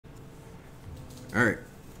All right.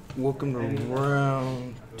 Welcome to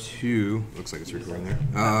round 2. Looks like it's recording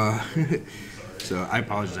there. So I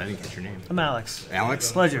apologize, I didn't get your name. I'm Alex.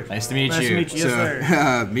 Alex? Pleasure. Nice to meet you. Nice to meet you, yes,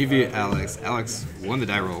 sir. Me via Alex. Alex won the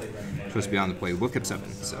die roll. Supposed to be on the play. Look up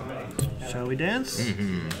 7. So. Shall we dance?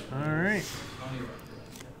 Mm-hmm. All right.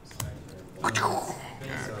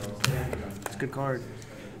 It's a good card.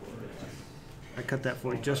 I cut that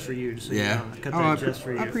for you, just for you. So Yeah. you know. I cut that just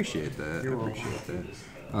for you. I appreciate that. You're I appreciate that.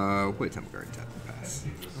 Play Temple Guard, tap and pass.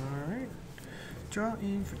 All right. Draw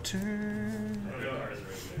in for turn.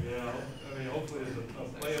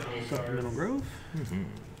 Supplemental Grove. Mm-hmm.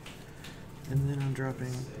 And then I'm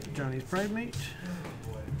dropping Johnny's Pride Mate.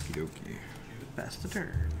 Okie dokie. Pass the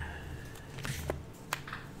turn.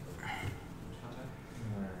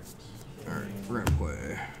 Alright, we're gonna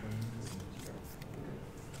play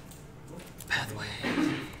Pathway.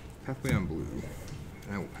 Pathway on blue.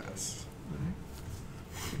 And I will pass.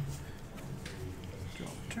 Draw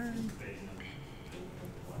the turn.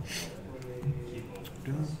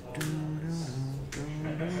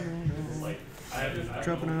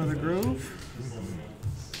 Dropping another Grove.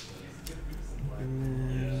 And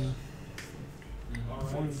then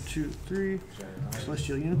 1, 2, 3.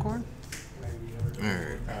 Celestial Unicorn.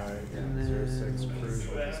 Alright. And then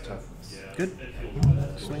good.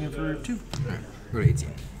 Swinging for 2. Alright, go to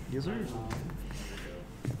 18. Yes, sir.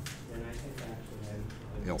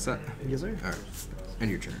 You all set? Yes, sir. Alright. End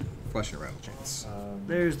your turn. Flash and rattle chance.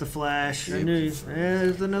 There's the flash. I Yep. knew you.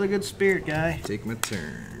 There's another good spirit guy. Take my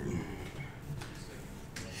turn.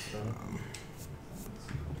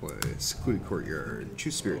 Play Secluded Courtyard.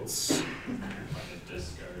 Choose spirits.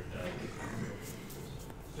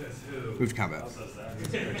 Move to combat.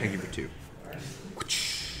 Take you for 2.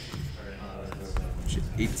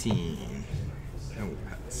 18. And we'll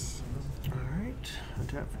pass. Alright.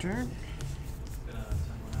 Untap for turn.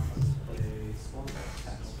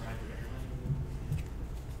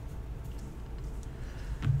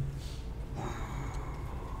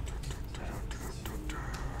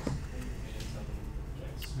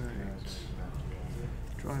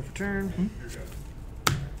 Drawing for turn.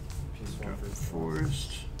 Drop for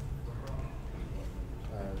forest.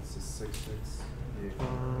 This is 6/6.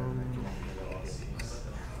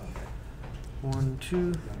 1,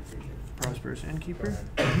 2. Prosperous Innkeeper.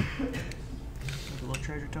 There's a little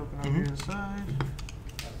treasure token over here on the side.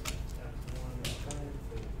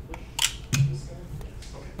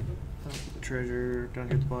 I'll put the treasure down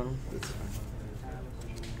here at the bottom. That's fine.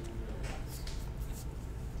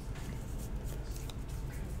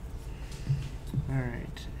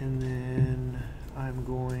 Alright, and then I'm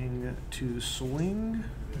going to swing.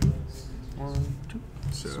 1, 2.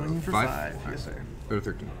 So Swinging for 5? 5. Alright. Yes, sir. Go to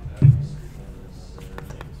 13.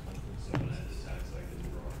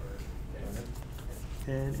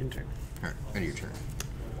 And in turn. Alright, end your turn.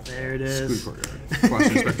 There it is. Secluded Courtyard. Flash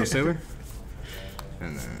and Spectral Sailor.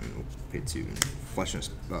 And then we'll pay 2. Flash and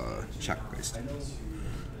Sacrifice.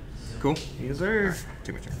 Cool? Yes, sir.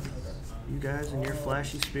 Take my turn. You guys and your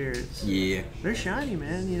flashy spirits. Yeah. They're shiny,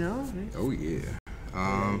 man, you know? Oh yeah.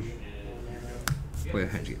 Play a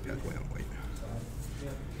Hedgegate Pathway on white.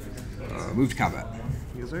 Move to combat.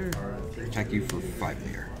 Yes, sir. Attack you for 5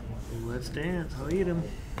 there. Let's dance. I'll eat him.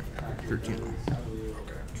 13.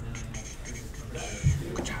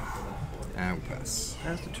 And we'll pass.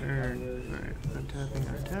 Pass the turn. Alright,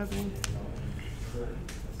 untapping.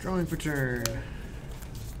 Drawing for turn.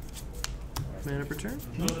 Mana per turn?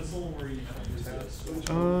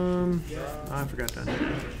 I forgot that.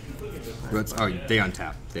 That's, oh, they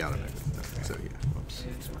untap. They automatically. So yeah. Whoops,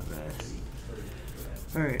 it's my bad.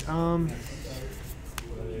 Alright,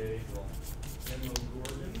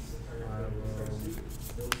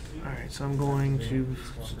 Alright, so I'm going to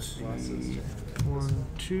see 1,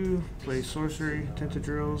 2, play sorcery, Tinted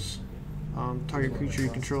Drills. Target creature you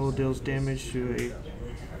control deals damage to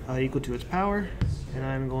a equal to its power, and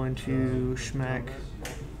I'm going to schmack.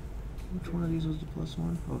 Which one of these was the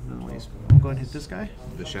 +1? Oh, no, wait. I'm going to hit this guy.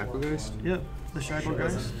 The Shackle Geist. Yep, the Shackle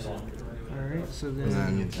Geist. Alright, so then.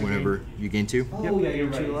 And then whenever you gain 2. Yep, we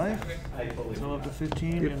gain 2 life. So I'm up to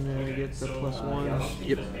 15, and then I get the +1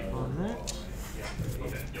 Yep. on that.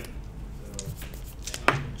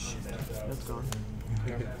 That's gone.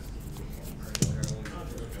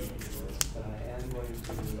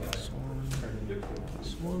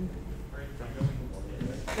 +1.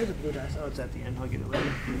 There's a blue dice. Oh, it's at the end. I'll get it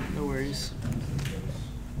later. No worries.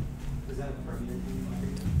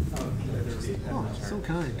 Oh, so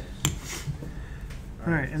kind.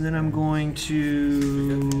 Alright, and then I'm going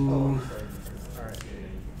to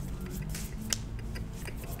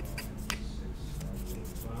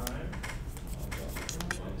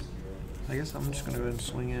I guess I'm just gonna go ahead and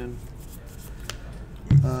swing in.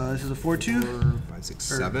 This is a 4/2. 4, 5, 6,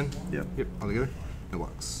 7. Yep. Yep, all together. No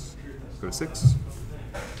blocks. Go to 6.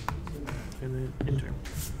 And then in turn.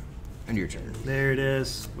 End your turn. There it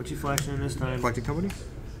is. What you flashing in this time? Collecting company?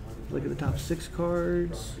 Look at the top 6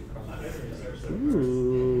 cards.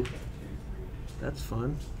 Ooh. That's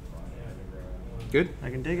fun. Good? I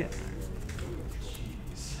can dig it.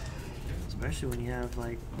 Especially when you have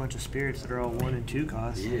like a bunch of spirits that are all 1 and 2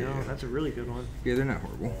 costs. You know, that's a really good one. Yeah, they're not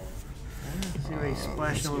horrible. See how he's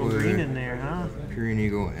splashing a little green in there, huh? Purian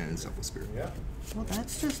Eagle and Selfless Spirit. Well,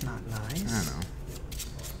 that's just not nice. I know.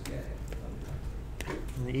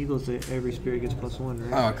 And the Eagles, every spirit gets +1,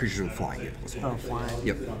 right? Creatures with flying get +1. Oh, flying.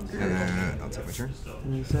 Yep. And then I'll take my turn.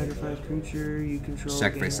 And you sacrifice creature you control.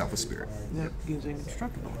 Sacrifice Selfless Spirit. Yep, gains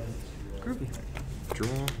indestructible. Groovy.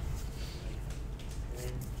 Draw.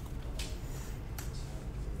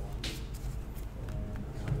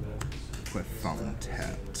 Put Fountain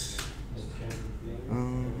tapped.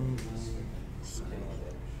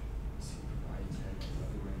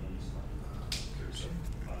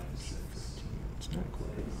 It's not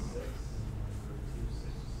quite enough.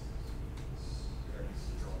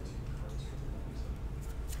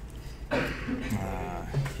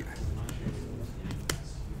 Yeah.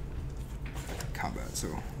 Combat, so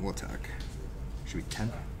we'll attack. Should be 10.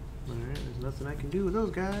 Alright, there's nothing I can do with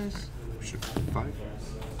those guys. Should be 5.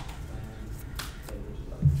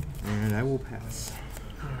 And I will pass.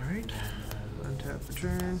 Alright. Untap for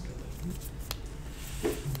turn.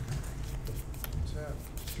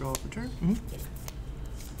 Draw for turn.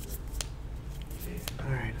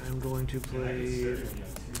 Alright, I'm going to play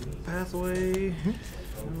Pathway.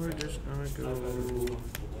 And we're just gonna go white.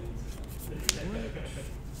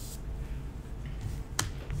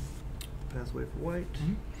 Pathway for white.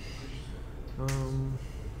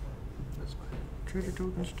 That's my treasure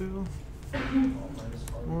token still.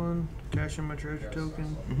 1, cash in my treasure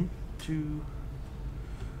token. 2,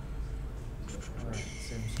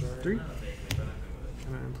 3.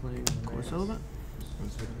 And I'm playing Course Element.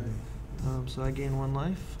 So I gain 1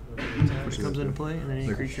 life, which comes into play, and then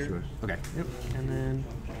any creature. Okay. Yep. And then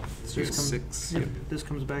So this comes. 6. Yep. This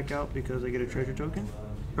comes back out because I get a treasure token.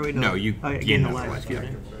 Or wait, No, you I gain the the life. life. Excuse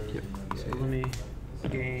me. Yep. So let me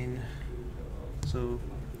gain. So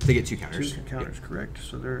They get 2 counters. 2 counters, correct?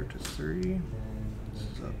 So they're to 3. This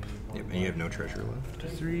is up Yep, and you have no treasure left. to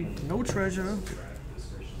 3. No treasure.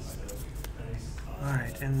 All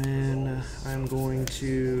right, and then I'm going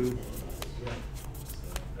to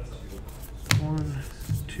 1,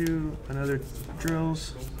 2, another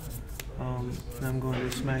drills. And I'm going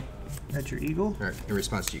to smack at your eagle. Alright, in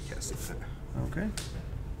response to you casting that. Okay.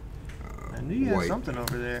 I knew you had White. something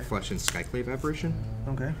over there. Flesh and Skyclave Apparition.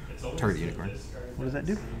 Okay. Target unicorn. What does that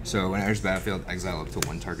do? So when it enters the battlefield, exile up to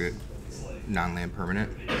 1 target non-land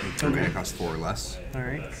permanent. Mana costs 4 or less. All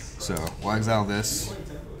right. So we'll exile this.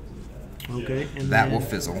 Okay. And That then, will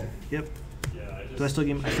fizzle. Yep. Do I still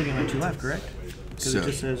get my 2 life, correct? Because So- it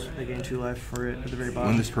just says I gain 2 life for it at the very bottom.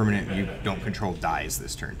 When this permanent you don't control dies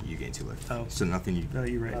this turn, you gain 2 life. Oh. So nothing you. No,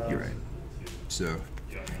 you're right. You're right. So,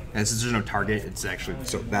 and since there's no target, it's actually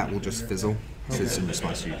so that will just fizzle. So it's in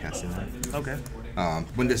response to you casting that. Okay.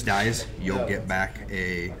 When this dies, you'll get back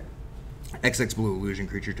a XX blue illusion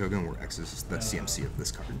creature token, where X is the CMC of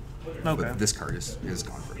this card. Okay. But this card is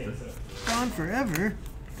gone forever. Gone forever.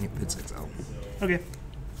 Yep, it's exile. Okay.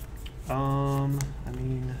 I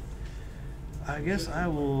mean, I guess I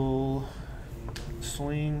will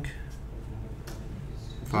swing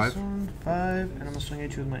 5. this one, 5, and I'm gonna swing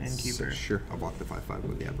at you with my So innkeeper. sure, I'll block the 5/5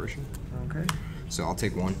 with the apparition. Okay. So I'll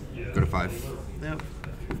take 1, go to 5. Yep.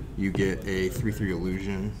 You get a 3/3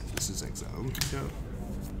 illusion. This is exiled. Go.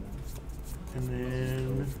 And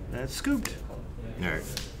then that's scooped. All right.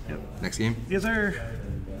 Yep. Next game. Yes, sir.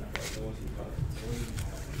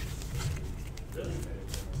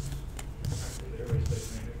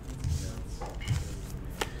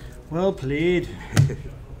 Well played.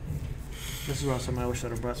 This is awesome. I wish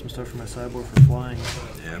I'd have brought some stuff for my sideboard for flying.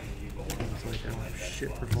 Yeah. It's like I don't have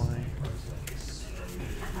shit for flying.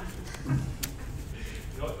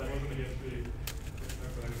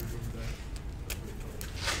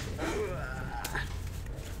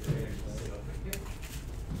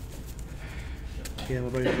 Yeah, my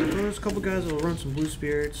buddy was like, there's a couple guys that will run some blue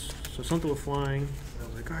spirits, so something with flying. I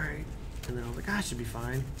was like, alright. And then I was like, I should be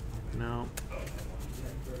fine. No.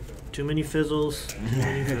 Too many fizzles. Too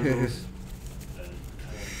many fizzles.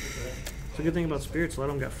 It's a good thing about spirits, a lot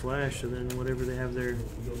of them got flash, so then whatever they have their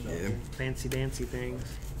fancy dancy things.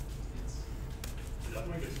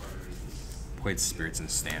 Played spirits in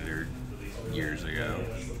standard years ago.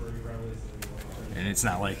 And it's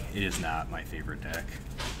not like, it is not my favorite deck.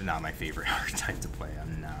 Not my favorite archetype to play.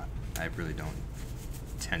 I really don't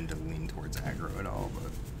tend to lean towards aggro at all,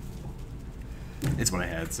 but it's what I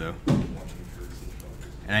had, so.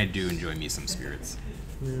 And I do enjoy me some spirits.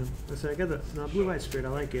 Yeah, I got the blue-white spirit, I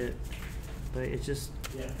like it, but it's just,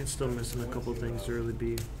 it's still missing a couple things to really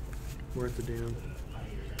be worth the damn.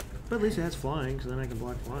 But at least it has flying, so then I can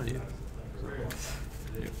block flying.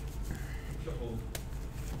 Yeah.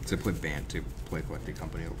 So I play Bant to play Collecting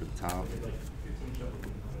Company over the top.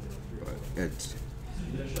 But it's,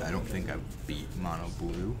 I don't think I've beat Mono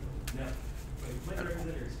Blue. I don't know.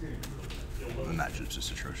 The match is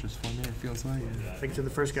just atrocious for me, it feels like. Like I said, the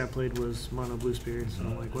first guy I played was Mono Blue Spirits, and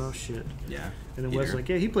I'm like, well, shit. Yeah. And then Wes like,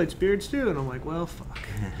 yeah, he played Spirits too, and I'm like, well, fuck.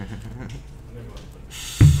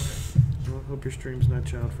 Well, hope your stream's not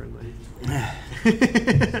child friendly.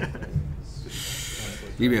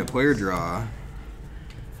 Give me a player draw.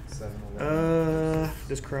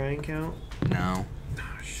 Does crying count? No.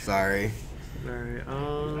 Sorry. Alright,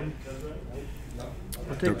 I'll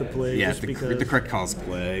take the play. Yeah, just because, the correct call's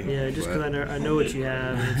play. Yeah, just because I know what you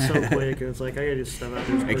have, and it's so quick, and it's like, I gotta get stuff out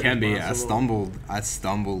there as quick It can as be. possible. I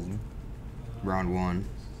stumbled round one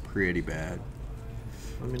pretty bad.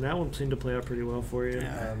 I mean, that one seemed to play out pretty well for you.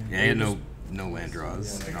 Yeah, I had no land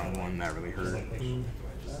draws round one. That really hurt.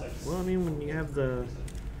 Well, I mean, when you have that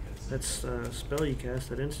spell you cast,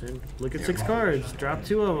 that instant, look at 6 cards, drop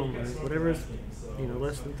 2 of them, whatever is,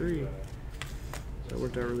 less than 3. That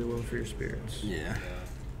worked out really well for your spirits. Yeah.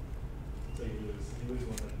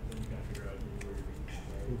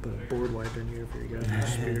 We'll put a board wipe in here for you guys with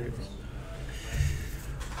spirits.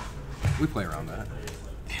 We play around that.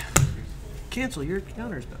 Cancel your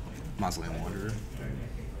counter spell. Mausoleum Wanderer.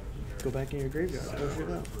 Go back in your graveyard. Push it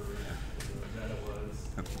up.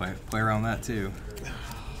 I play around that too.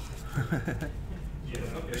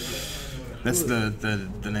 That's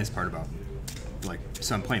the nice part about, like,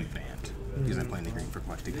 so I'm playing Bant because I'm playing the green for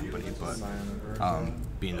Collecting Company, but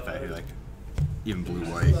being the fact that, like, even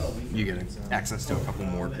blue-white, you get access to a couple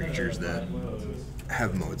more creatures that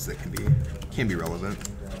have modes that can be relevant.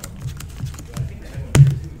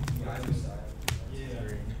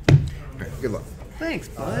 Alright, good luck. Thanks,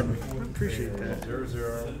 bud. I appreciate that.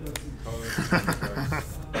 0-0.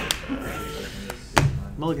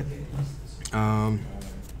 Mulligan. I'm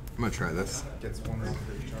gonna try this. Gets 1 for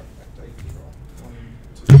each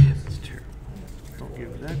That's terrible. Don't give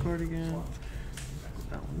it that card again. Put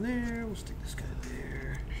that one there. We'll stick this guy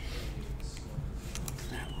there.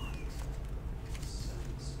 That one.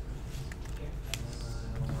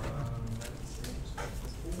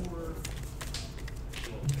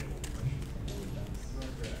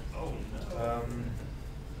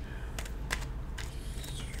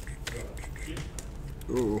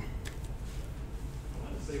 Ooh.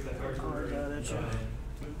 Card out at you.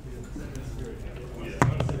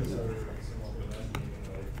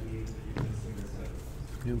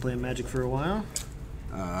 You been playing Magic for a while?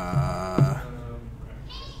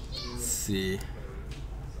 Let's see.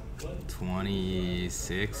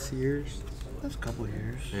 26 years? That's a couple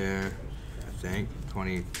years. Yeah, I think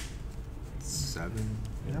 27.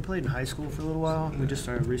 I played in high school for a little while. We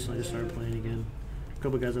recently just started playing again. A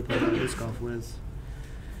couple guys I played disc golf with.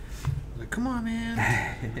 I was like, come on, man.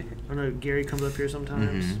 I know Gary comes up here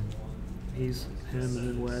sometimes. He's him and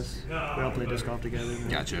then Wes. We all play disc golf together.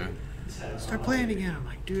 Gotcha. Start playing again. I'm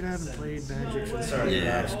like, dude, I haven't played Magic since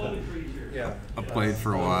high school. Yeah. I played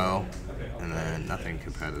for a while, and then nothing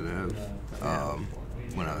competitive.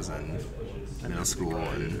 When I was in middle school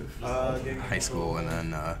and high school, and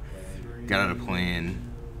then got out of playing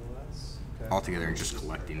altogether and just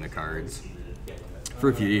collecting the cards for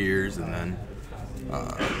a few years, and then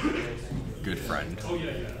good friend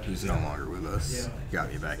who's no longer with us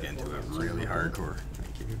got me back into it really hardcore.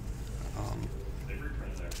 Thank you.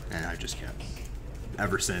 And I just kept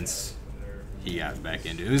ever since he got back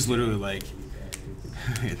into it. It was literally like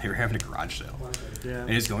they were having a garage sale. Yeah. And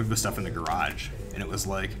he was going through the stuff in the garage, and it was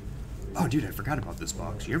like, oh, dude, I forgot about this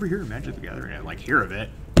box. You ever hear of Magic the Gathering? I'm like, hear of it?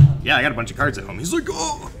 Yeah, I got a bunch of cards at home. He's like,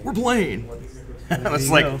 oh, we're playing. I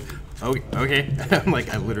was like, oh, okay. I'm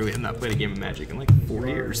like, I literally have not played a game of Magic in like 4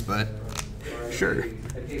 years, but sure.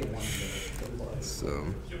 So,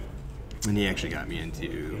 and he actually got me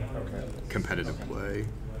into competitive play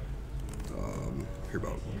here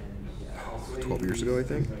about 12 years ago, I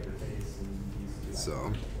think.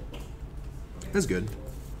 So, that's good.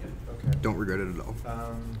 Don't regret it at all.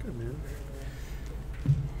 Good, man.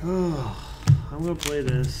 Oh, I'm going to play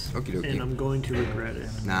this, Okie dokie. and I'm going to regret it.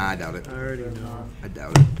 Nah, I doubt it. I already know. I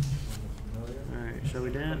doubt it. Alright, shall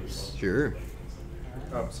we dance? Sure.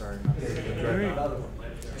 Oh, sorry. Alright.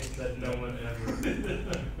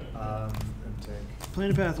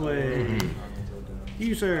 Plan a pathway.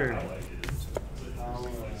 User.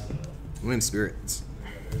 Wind spirits.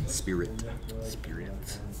 Spirit.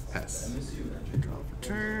 Pass. Draw for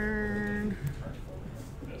turn.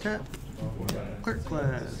 Tap. Clerk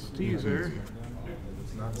class. To user.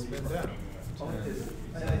 Not spin down.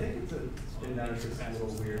 I think it's a spin down is just a little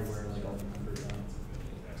weird where like all the numbers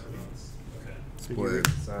Split.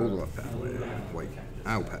 Hold up pathway. White.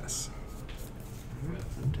 I'll pass.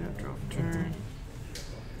 Tap, draw for turn.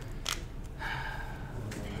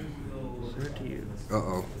 Send it to you.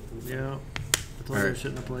 Uh-oh. Yeah. I told you I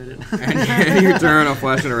shouldn't have played it. And your turn, I'll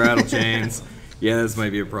flash into rattle chains. Yeah, this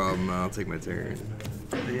might be a problem. I'll take my turn.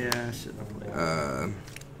 Yeah, I shouldn't have played it.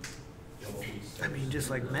 I mean, just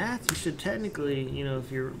like math, you should technically, you know,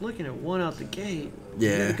 if you're looking at one out the gate, you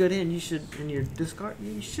got a good hand, you should, in your discard,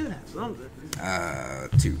 you should have something.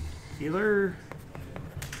 2. Healer.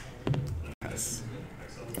 Pass.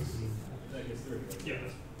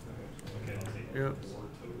 Yep.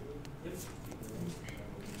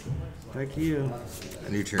 Back to you. A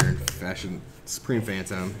new turn. Fashion Supreme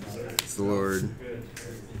Phantom. It's the Lord.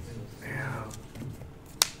 Yeah.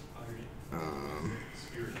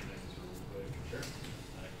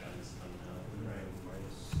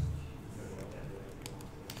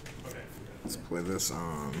 Let's play this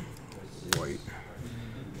on white.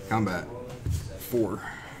 Combat 4.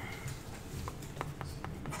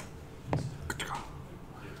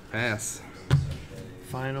 Pass.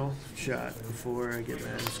 Final shot before I get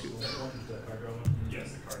mad and scoop.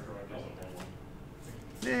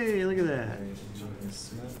 Hey, look at that.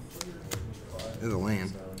 There's a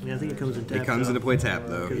land. Yeah, I think it comes in tap. It comes into play tap,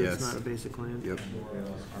 though, yes. It's not a basic land. Yep.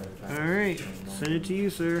 Alright, send it to you,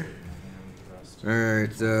 sir.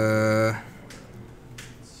 Alright, yeah.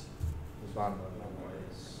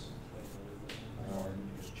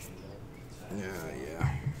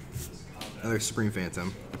 Another Supreme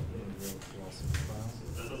Phantom.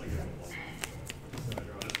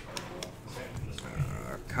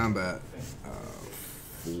 Combat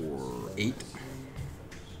for 8.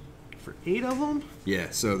 For 8 of them? Yeah,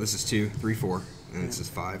 so this is 2, 3, 4, and this is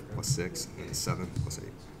 5 plus 6, and it's 7 plus 8.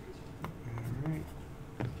 Alright.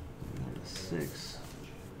 6.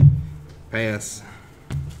 Pass.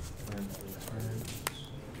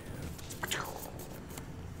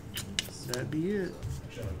 That'd be it.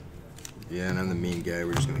 Yeah, and I'm the mean guy.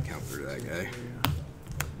 We're just gonna count through that guy.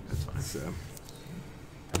 That's fine. So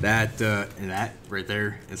that right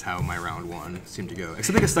there is how my round 1 seemed to go.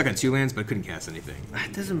 Except I got stuck on 2 lands, but I couldn't cast anything.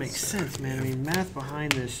 That doesn't make sense, man. I mean, math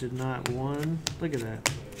behind this should not Look at that.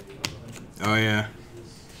 Oh yeah.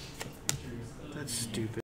 That's stupid.